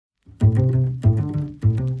Hey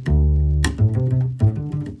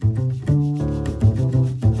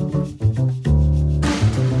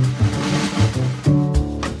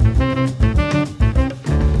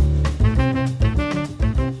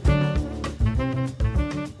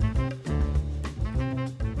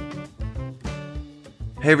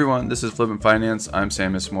everyone, this is Flippin' Finance. I'm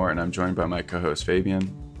Sam Ismore, and I'm joined by my co-host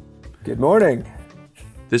Fabian. Good morning.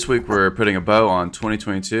 This week we're putting a bow on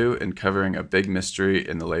 2022 and covering a big mystery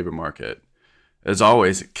in the labor market. As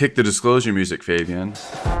always, kick the disclosure music, Fabian.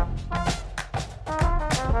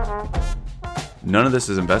 None of this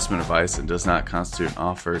is investment advice and does not constitute an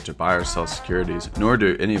offer to buy or sell securities, nor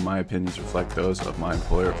do any of my opinions reflect those of my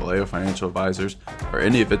employer, Vallejo Financial Advisors, or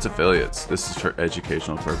any of its affiliates. This is for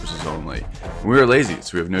educational purposes only. We are lazy,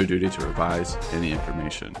 so we have no duty to revise any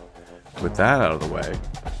information. With that out of the way,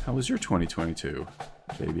 how was your 2022,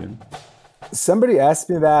 Fabian? Somebody asked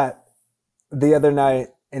me that the other night,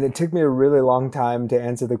 and it took me a really long time to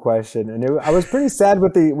answer the question. And I was pretty sad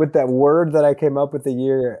with that word that I came up with the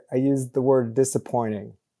year. I used the word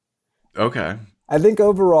disappointing. Okay. I think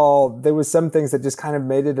overall, there was some things that just kind of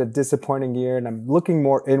made it a disappointing year. And I'm looking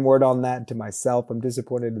more inward on that to myself. I'm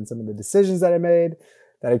disappointed in some of the decisions that I made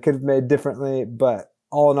that I could have made differently. But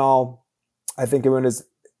all in all, I think it was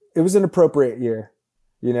an appropriate year.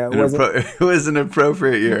 You know, it was an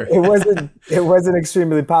appropriate year. It wasn't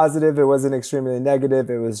extremely positive. It wasn't extremely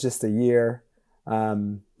negative. It was just a year. Yeah.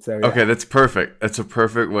 Okay, that's perfect. That's a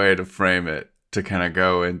perfect way to frame it, to kind of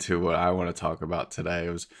go into what I want to talk about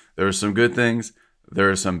today. There were some good things.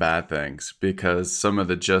 There are some bad things, because some of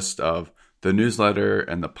the gist of the newsletter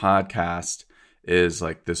and the podcast is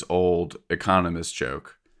like this old economist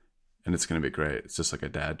joke, and it's going to be great. It's just like a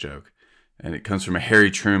dad joke. And it comes from a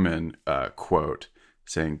Harry Truman quote,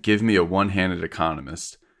 saying, "Give me a one-handed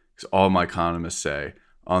economist," because all my economists say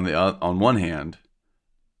on one hand,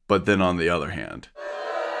 but then on the other hand.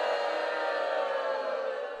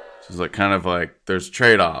 So it's like kind of like there's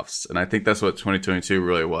trade-offs, and I think that's what 2022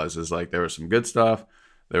 really was. Is like there was some good stuff,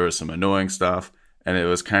 there was some annoying stuff, and it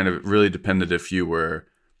was kind of really dependent if you were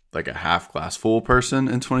like a half glass full person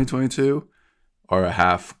in 2022 or a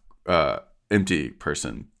half empty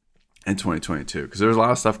person in 2022, because there was a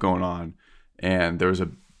lot of stuff going on. And there was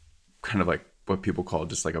a kind of like what people call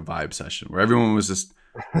just like a vibe session where everyone was just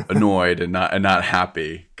annoyed and not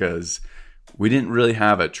happy, because we didn't really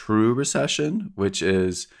have a true recession, which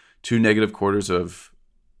is 2 negative quarters of,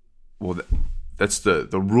 well, that's the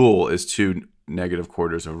rule is 2 negative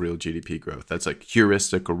quarters of real GDP growth. That's like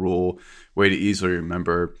heuristic, a rule, way to easily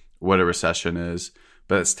remember what a recession is.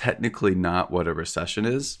 But it's technically not what a recession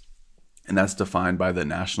is. And that's defined by the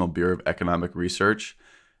National Bureau of Economic Research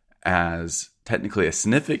as technically a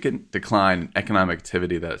significant decline in economic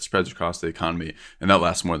activity that spreads across the economy, and that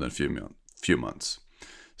lasts more than a few months.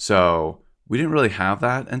 So we didn't really have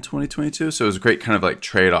that in 2022. So it was a great kind of like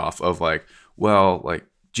trade-off of like, well, like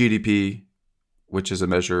GDP, which is a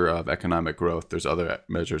measure of economic growth. There's other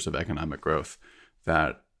measures of economic growth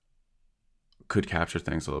that could capture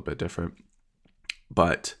things a little bit different.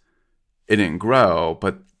 But it didn't grow,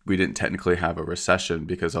 but we didn't technically have a recession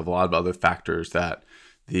because of a lot of other factors that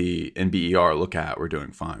the NBER look at, we're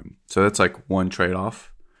doing fine. So that's like one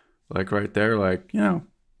trade-off, like right there, like, you know,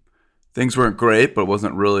 things weren't great, but it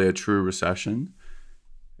wasn't really a true recession.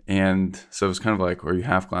 And so it was kind of like, were you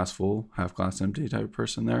half glass full, half glass empty type of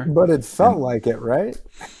person there? But it felt like it, right?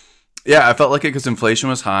 Yeah, I felt like it because inflation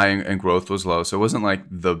was high and growth was low. So it wasn't like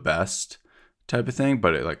the best type of thing,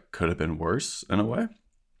 but it like could have been worse in a way.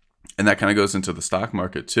 And that kind of goes into the stock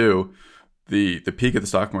market too. The peak of the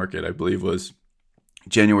stock market, I believe, was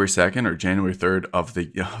January 2nd or January 3rd of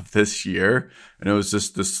this year. And it was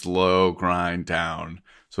just the slow grind down.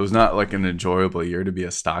 So it was not like an enjoyable year to be a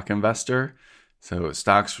stock investor. So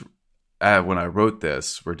stocks, when I wrote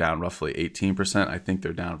this, were down roughly 18%. I think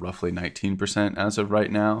they're down roughly 19% as of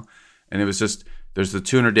right now. And it was just, there's the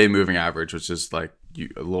 200-day moving average, which is like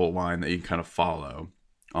a little line that you can kind of follow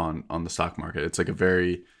on the stock market. It's like a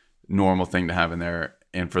very normal thing to have in there.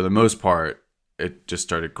 And for the most part, it just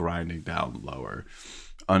started grinding down lower,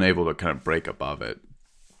 unable to kind of break above it.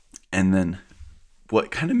 And then what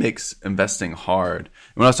kind of makes investing hard,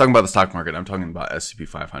 when I was talking about the stock market, I'm talking about S&P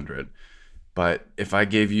 500. But if I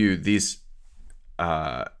gave you these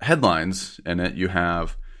headlines in it, you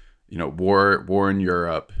have, you know, war in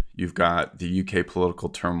Europe. You've got the UK political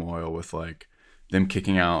turmoil with like them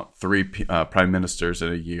kicking out 3 prime ministers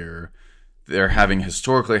in a year. They're having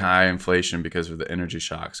historically high inflation because of the energy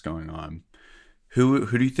shocks going on. Who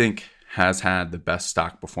do you think has had the best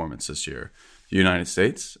stock performance this year? The United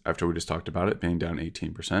States, after we just talked about it, being down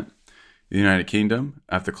 18%. The United Kingdom,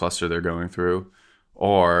 after the cluster they're going through.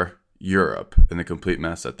 Or Europe and the complete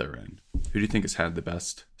mess that they're in, who do you think has had the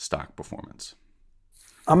best stock performance?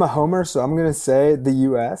 I'm a homer, so I'm going to say the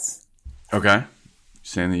U.S. Okay.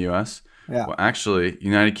 Saying the U.S.? Yeah. Well, actually,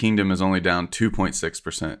 United Kingdom is only down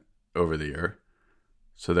 2.6% over the year.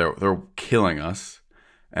 So they're killing us.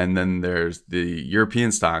 And then there's the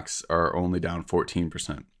European stocks are only down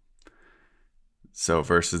 14%. So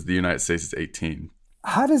versus the United States is 18.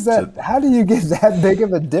 How does that? How do you get that big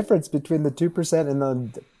of a difference between the 2% and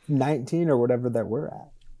the 19 or whatever that we're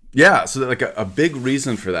at? Yeah, so like a big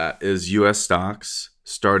reason for that is U.S. stocks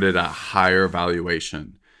started at a higher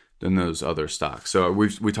valuation than those other stocks. So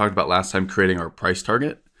we talked about last time creating our price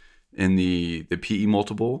target in the PE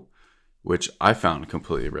multiple, which I found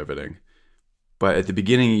completely riveting. But at the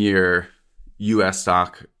beginning of the year, U.S.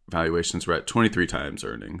 stock valuations were at 23 times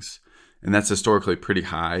earnings. And that's historically pretty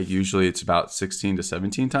high. Usually it's about 16 to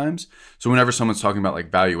 17 times. So whenever someone's talking about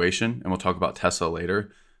like valuation, and we'll talk about Tesla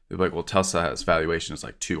later, they're like, well, Tesla's valuation is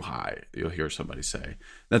like too high. You'll hear somebody say.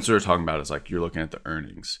 That's what we're talking about is like you're looking at the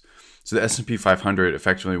earnings. So the S&P 500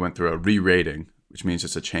 effectively went through a re-rating, which means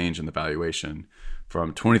it's a change in the valuation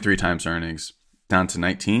from 23 times earnings down to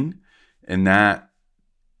 19. And that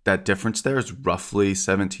difference there is roughly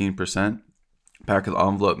 17%. Back of the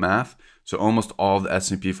envelope math. So almost all of the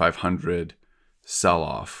S&P 500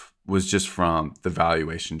 sell-off was just from the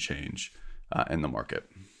valuation change in the market.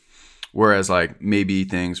 Whereas like maybe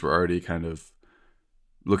things were already kind of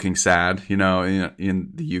looking sad,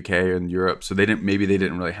 in the UK and Europe. So they didn't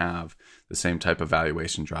really have the same type of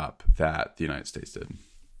valuation drop that the United States did.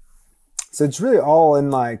 So it's really all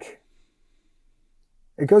in like,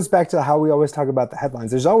 it goes back to how we always talk about the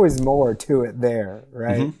headlines. There's always more to it there,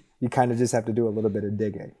 right? Mm-hmm. You kind of just have to do a little bit of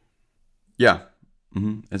digging. Yeah.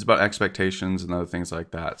 Mm-hmm. It's about expectations and other things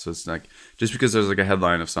like that. So it's like, just because there's like a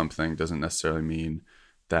headline of something doesn't necessarily mean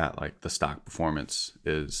that like the stock performance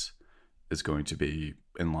is going to be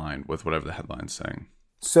in line with whatever the headline's saying.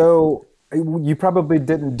 So you probably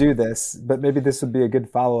didn't do this, but maybe this would be a good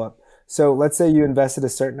follow-up. So let's say you invested a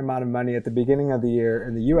certain amount of money at the beginning of the year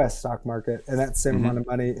in the U.S. stock market and that same amount of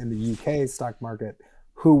money in the U.K. stock market.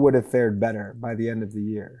 Who would have fared better by the end of the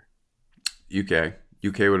year? UK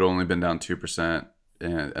would have only been down 2%,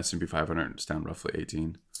 and S&P 500 is down roughly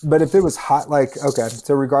 18. But if it was hot, like, okay,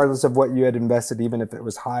 so regardless of what you had invested, even if it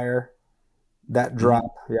was higher, that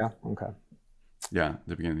drop, yeah, okay. Yeah, at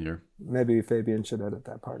the beginning of the year. Maybe Fabian should edit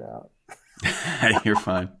that part out. You're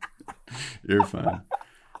fine. You're fine.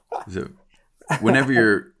 So whenever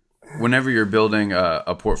you're building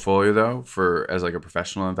a portfolio, though, as like a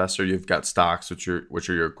professional investor, you've got stocks, which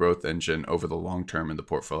are your growth engine over the long term in the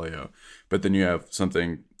portfolio. But then you have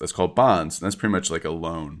something that's called bonds, and that's pretty much like a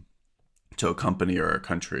loan to a company or a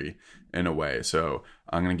country in a way. So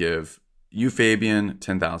I'm going to give you, Fabian,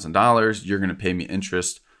 $10,000. You're going to pay me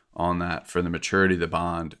interest on that for the maturity of the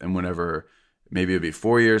bond, and whenever, maybe it'll be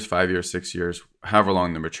 4 years, 5 years, 6 years, however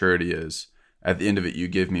long the maturity is. At the end of it, you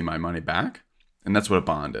give me my money back. And that's what a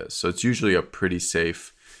bond is. So it's usually a pretty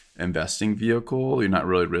safe investing vehicle. You're not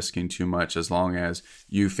really risking too much as long as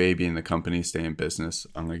you, Fabian, the company stay in business.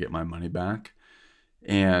 I'm going to get my money back.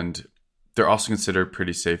 And they're also considered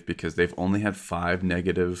pretty safe because they've only had 5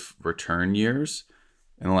 negative return years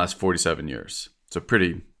in the last 47 years. So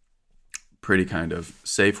pretty kind of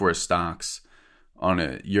safe, whereas stocks on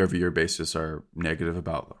a year-over-year basis are negative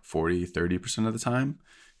about 40, 30% of the time,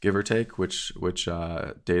 give or take, which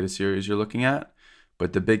data series you're looking at.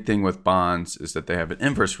 But the big thing with bonds is that they have an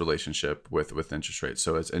inverse relationship with interest rates.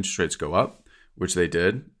 So as interest rates go up, which they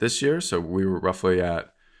did this year, so we were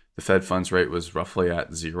the Fed funds rate was roughly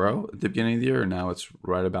at 0 at the beginning of the year, and now it's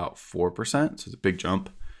right about 4%. So it's a big jump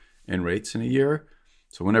in rates in a year.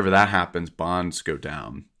 So whenever that happens, bonds go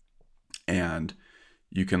down. And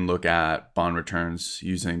you can look at bond returns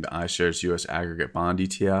using the iShares US Aggregate Bond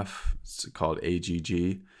ETF. It's called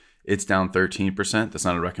AGG. It's down 13%. That's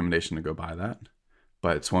not a recommendation to go buy that,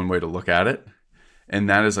 but it's one way to look at it. And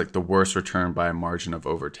that is like the worst return by a margin of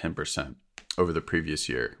over 10% over the previous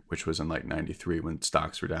year, which was in like 93 when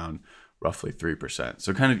stocks were down roughly 3%.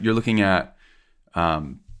 So kind of you're looking at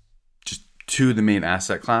just two of the main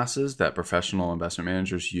asset classes that professional investment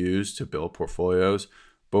managers use to build portfolios.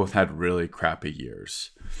 Both had really crappy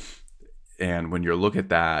years. And when you look at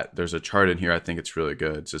that, there's a chart in here. I think it's really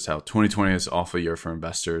good. It's just how 2020 is an awful year for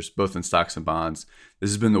investors, both in stocks and bonds. This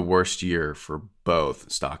has been the worst year for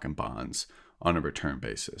both stock and bonds on a return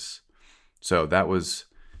basis. So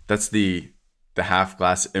that's the half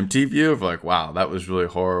glass empty view of like, wow, that was really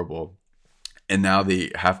horrible. And now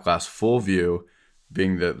the half glass full view,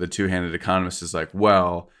 being the two-handed economist, is like,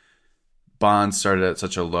 well, bonds started at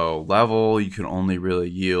such a low level. You can only really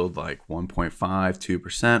yield like 1.5,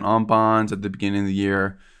 2% on bonds at the beginning of the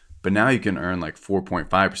year. But now you can earn like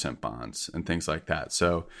 4.5% bonds and things like that.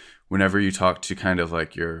 So whenever you talk to kind of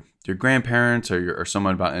like your grandparents or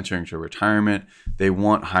someone about entering into retirement, they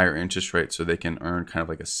want higher interest rates so they can earn kind of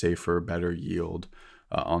like a safer, better yield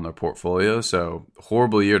on their portfolio. So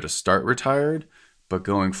horrible year to start retired, but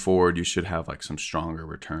going forward, you should have like some stronger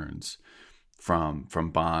returns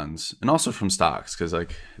from bonds and also from stocks, because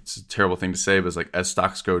like it's a terrible thing to say, but it's like as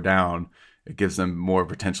stocks go down, it gives them more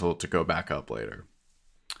potential to go back up later.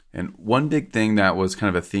 And one big thing that was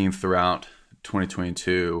kind of a theme throughout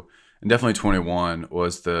 2022 and definitely 21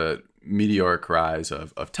 was the meteoric rise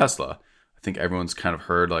of Tesla. I think everyone's kind of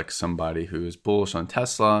heard like somebody who is bullish on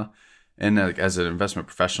Tesla. And like, as an investment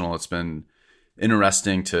professional, it's been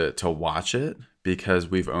interesting to watch it because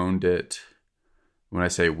we've owned it. When I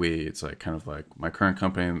say we, it's like kind of like my current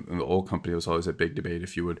company and the old company was always a big debate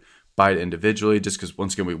if you would buy it individually, just because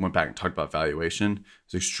once again, we went back and talked about valuation.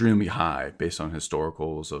 It's extremely high based on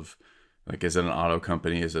historicals of like, is it an auto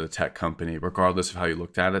company? Is it a tech company? Regardless of how you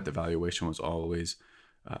looked at it, the valuation was always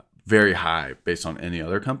very high based on any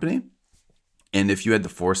other company. And if you had the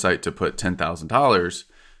foresight to put $10,000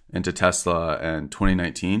 into Tesla in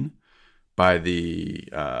 2019, by the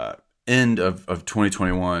end of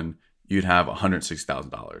 2021, you'd have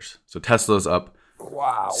 $160,000. So Tesla's up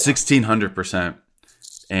 1,600%,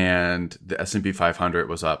 and the S&P 500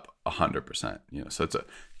 was up 100%. So it's a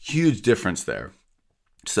huge difference there.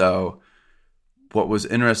 So what was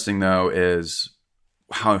interesting though is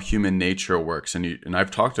how human nature works, and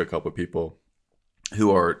I've talked to a couple of people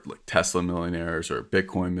who are like Tesla millionaires or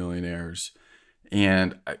Bitcoin millionaires,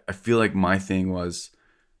 and I feel like my thing was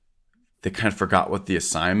they kind of forgot what the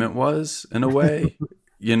assignment was in a way.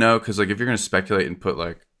 Because like if you're going to speculate and put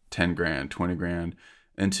like 10 grand, 20 grand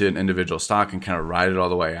into an individual stock and kind of ride it all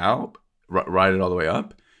the way out, ride it all the way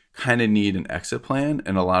up, kind of need an exit plan.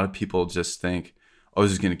 And a lot of people just think, oh,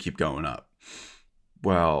 this is going to keep going up.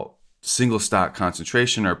 Well, single stock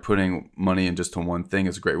concentration or putting money in just to one thing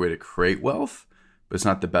is a great way to create wealth, but it's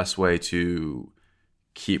not the best way to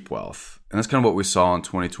keep wealth. And that's kind of what we saw in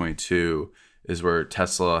 2022 is where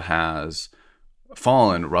Tesla has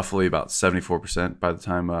fallen roughly about 74% by the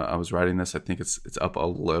time I was writing this. I think it's up a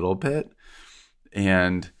little bit.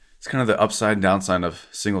 And it's kind of the upside and downside of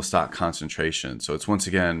single stock concentration. So it's once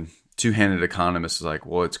again, two-handed economists is like,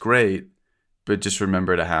 well, it's great, but just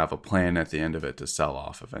remember to have a plan at the end of it to sell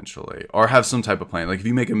off eventually, or have some type of plan. Like if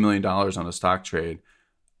you make $1 million on a stock trade,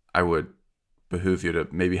 I would behoove you to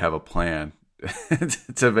maybe have a plan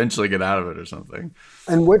to eventually get out of it or something.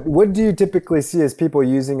 And what do you typically see as people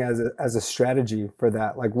using as a strategy for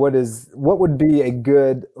that? Like what would be a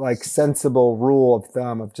good, like sensible rule of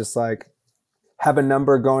thumb of just like have a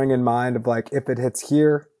number going in mind of like, if it hits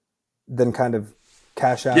here, then kind of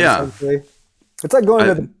cash out essentially? It's like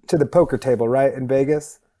going to the poker table, right? In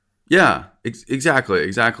Vegas. Yeah, exactly.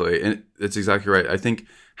 And it's exactly right. I think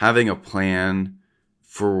having a plan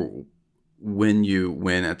for when you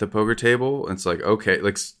win at the poker table, it's like, okay,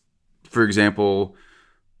 like for example,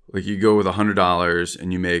 like you go with $100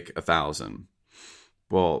 and you make 1,000.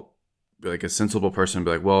 Well, like a sensible person would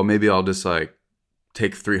be like, well, maybe I'll just like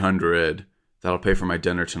take 300. That'll pay for my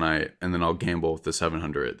dinner tonight, and then I'll gamble with the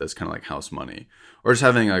 700. That's kind of like house money. Or just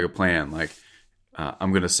having like a plan, like I'm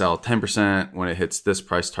going to sell 10% when it hits this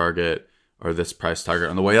price target or this price target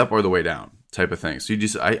on the way up or the way down type of thing. So you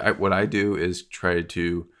just, what I do is try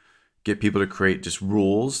to get people to create just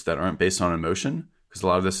rules that aren't based on emotion, because a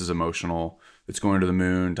lot of this is emotional. It's going to the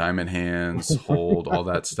moon, diamond hands, hold, all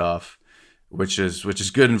that stuff, which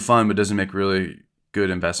is good and fun, but doesn't make really good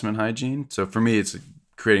investment hygiene. So for me, it's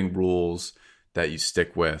creating rules that you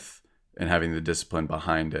stick with and having the discipline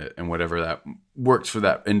behind it, and whatever that works for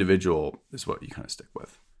that individual is what you kind of stick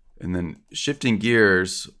with. And then shifting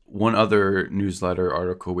gears, one other newsletter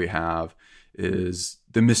article we have is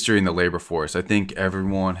the mystery in the labor force. I think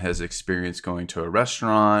everyone has experienced going to a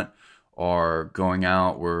restaurant or going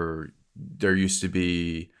out where there used to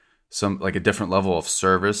be some like a different level of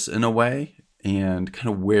service in a way, and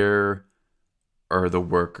kind of where are the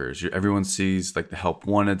workers? Everyone sees like the help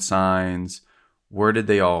wanted signs. Where did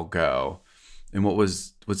they all go? And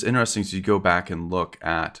what's interesting is you go back and look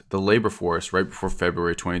at the labor force right before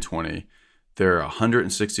February 2020. There are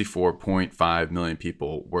 164.5 million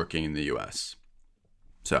people working in the US.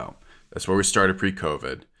 So that's where we started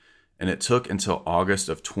pre-COVID. And it took until August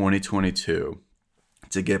of 2022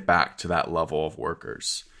 to get back to that level of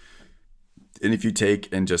workers. And if you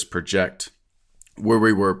take and just project where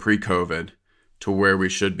we were pre-COVID to where we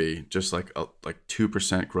should be, just like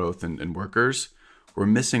 2% growth in workers, we're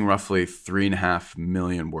missing roughly 3.5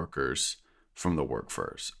 million workers from the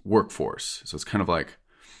workforce. So it's kind of like,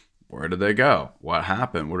 where did they go? What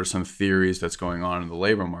happened? What are some theories that's going on in the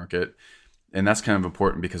labor market? And that's kind of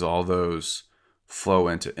important because all those flow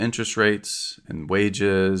into interest rates and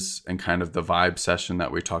wages and kind of the vibe session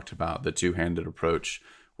that we talked about, the two-handed approach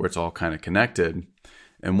where it's all kind of connected.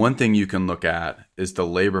 And one thing you can look at is the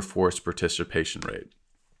labor force participation rate.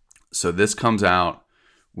 So this comes out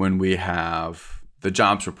when we have the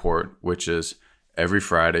jobs report, which is every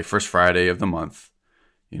Friday, first Friday of the month.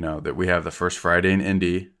 You know, that we have the first Friday in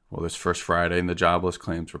Indy. Well, there's first Friday in the jobless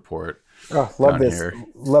claims report. Oh, love this. Here.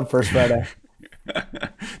 Love first Friday.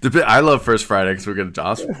 I love first Friday because we get a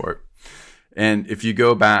jobs report. And if you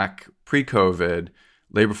go back pre-COVID,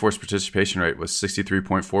 labor force participation rate was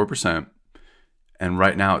 63.4%. And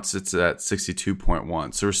right now it sits at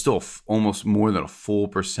 62.1. So we're still almost more than a full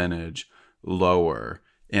percentage lower.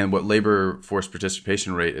 And what labor force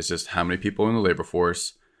participation rate is just how many people in the labor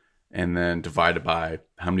force and then divided by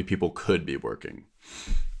how many people could be working.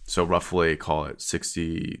 So roughly call it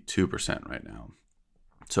 62% right now.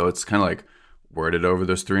 So it's kind of like, where did over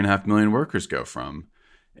those 3.5 million workers go from?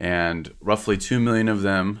 And roughly 2 million of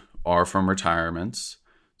them are from retirements.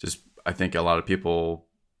 Just, I think a lot of people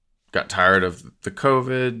got tired of the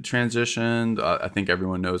COVID transition. I think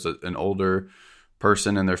everyone knows an older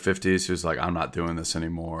person in their 50s who's like, I'm not doing this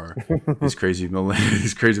anymore. These crazy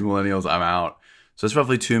millennials, I'm out. So it's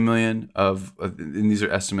roughly 2 million and these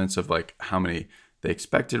are estimates of like how many they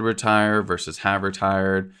expected to retire versus have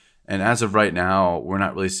retired. And as of right now, we're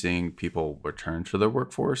not really seeing people return to the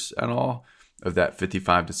workforce at all of that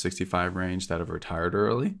 55 to 65 range that have retired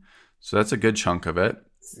early. So that's a good chunk of it.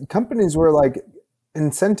 Companies were like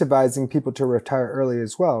incentivizing people to retire early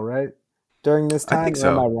as well, right? During this time, I think so.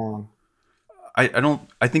 Or am I wrong?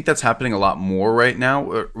 I think that's happening a lot more right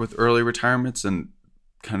now with early retirements and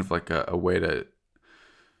kind of like a way to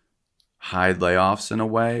hide layoffs in a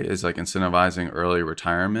way is like incentivizing early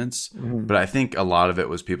retirements. Mm-hmm. But I think a lot of it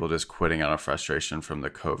was people just quitting out of frustration from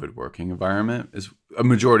the COVID working environment is a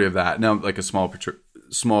majority of that. Now, like a small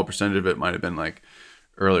percentage of it might have been like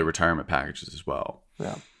early retirement packages as well.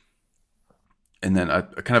 Yeah. And then a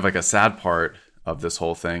kind of like a sad part of this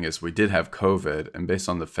whole thing is we did have COVID, and based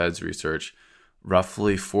on the Fed's research,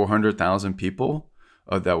 roughly 400,000 people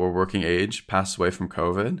that were working age passed away from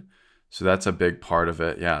COVID. So that's a big part of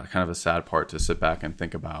it. Yeah, kind of a sad part to sit back and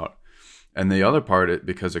think about. And the other part,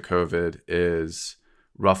 because of COVID, is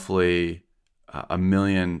roughly 1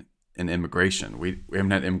 million in immigration. We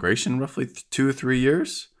haven't had immigration in roughly 2 or 3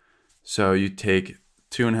 years. So you take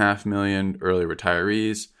 2.5 million early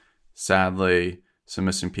retirees, sadly, some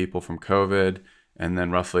missing people from COVID, and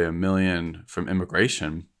then roughly 1 million from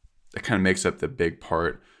immigration. That kind of makes up the big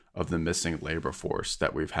part of the missing labor force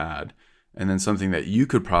that we've had. And then something that you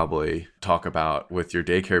could probably talk about with your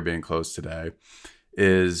daycare being closed today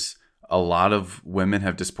is a lot of women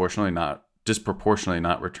have disproportionately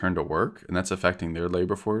not returned to work, and that's affecting their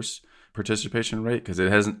labor force participation rate because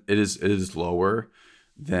it is lower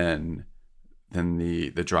than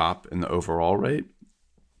the drop in the overall rate,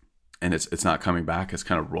 and it's not coming back. It's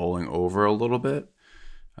kind of rolling over a little bit.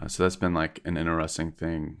 So that's been like an interesting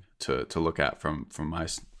thing to look at from my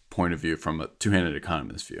point of view, from a two-handed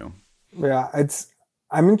economist view. Yeah,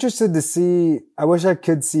 I'm interested to see, I wish I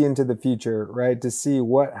could see into the future, right? To see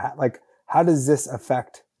how does this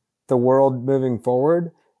affect the world moving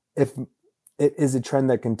forward? If it is a trend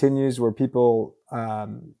that continues where people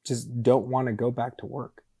just don't want to go back to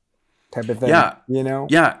work type of thing, you know?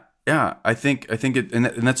 Yeah. I think it, and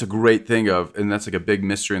that's a great thing and that's like a big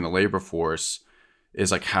mystery in the labor force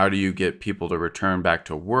is like, how do you get people to return back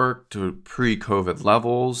to work to pre-COVID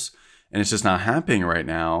levels? And it's just not happening right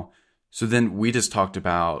now. So then we just talked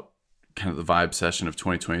about kind of the vibe session of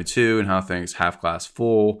 2022 and how things half glass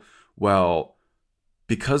full. Well,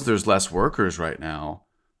 because there's less workers right now,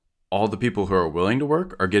 all the people who are willing to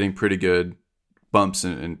work are getting pretty good bumps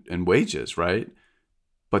in wages, right?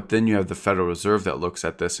 But then you have the Federal Reserve that looks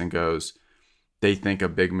at this and goes, they think a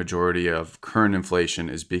big majority of current inflation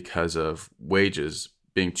is because of wages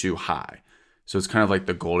being too high. So it's kind of like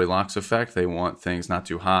the Goldilocks effect. They want things not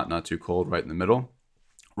too hot, not too cold, right in the middle.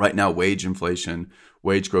 Right now, wage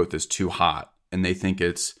growth is too hot, and they think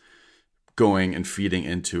it's going and feeding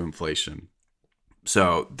into inflation.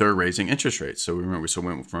 So they're raising interest rates. So we went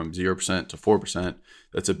from 0% to 4%.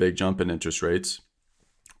 That's a big jump in interest rates.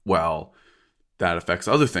 Well, that affects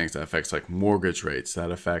other things. That affects like mortgage rates. That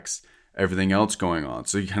affects everything else going on.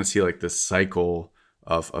 So you kind of see like this cycle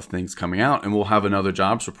of things coming out. And we'll have another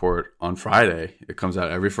jobs report on Friday. It comes out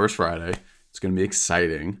every first Friday. It's going to be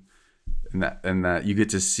exciting. And that you get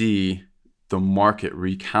to see the market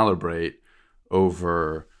recalibrate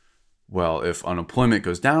over, well, if unemployment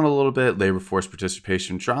goes down a little bit, labor force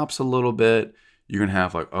participation drops a little bit, you're going to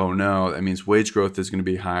have like, oh no, that means wage growth is going to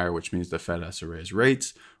be higher, which means the Fed has to raise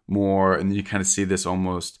rates more. And then you kind of see this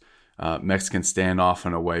almost Mexican standoff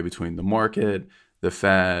in a way between the market, the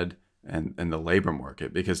Fed, and the labor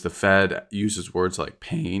market, because the Fed uses words like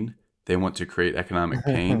pain. They want to create economic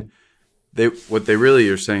pain. What they really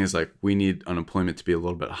are saying is like, we need unemployment to be a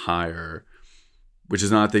little bit higher, which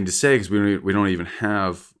is not a thing to say because we don't even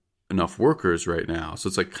have enough workers right now. So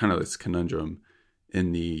it's like kind of this conundrum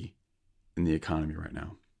in the economy right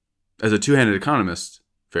now. As a two-handed economist,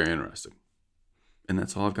 very interesting. And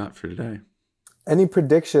that's all I've got for today. Any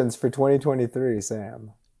predictions for 2023,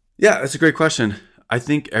 Sam? Yeah, that's a great question. I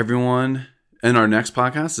think everyone in our next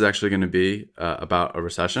podcast is actually going to be about a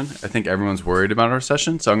recession. I think everyone's worried about a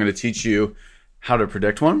recession, so I'm going to teach you how to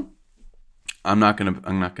predict one. I'm not going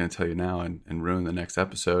to tell you now and ruin the next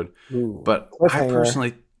episode. Ooh, but I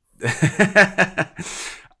personally,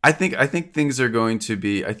 I think things are going to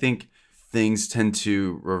be. I think things tend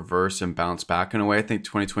to reverse and bounce back in a way. I think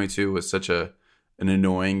 2022 was such an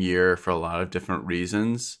annoying year for a lot of different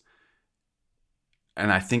reasons, and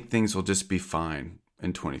I think things will just be fine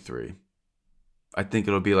in 23. I think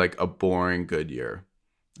it'll be like a boring good year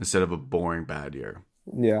instead of a boring bad year.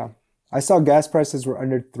 Yeah. I saw gas prices were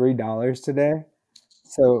under $3 today.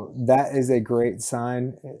 So that is a great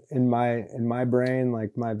sign in my brain,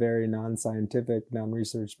 like my very non-scientific,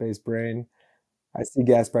 non-research based brain. I see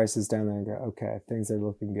gas prices down there and go, okay, things are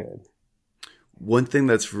looking good. One thing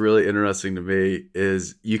that's really interesting to me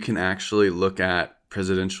is you can actually look at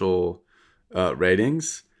presidential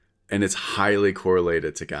ratings, and it's highly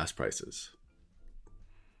correlated to gas prices.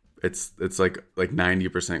 It's like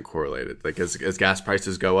 90% correlated. Like as gas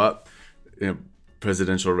prices go up,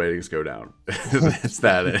 presidential ratings go down. It's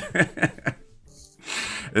that.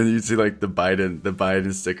 And you see like the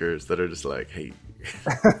Biden stickers that are just like, hey.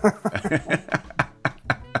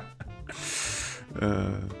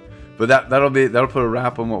 But that'll put a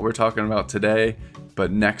wrap on what we're talking about today.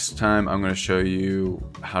 But next time I'm going to show you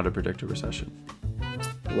how to predict a recession.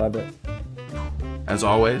 Love it. As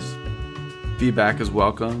always, feedback is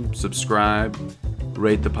welcome. Subscribe,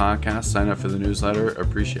 rate the podcast, sign up for the newsletter.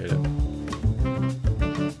 Appreciate it.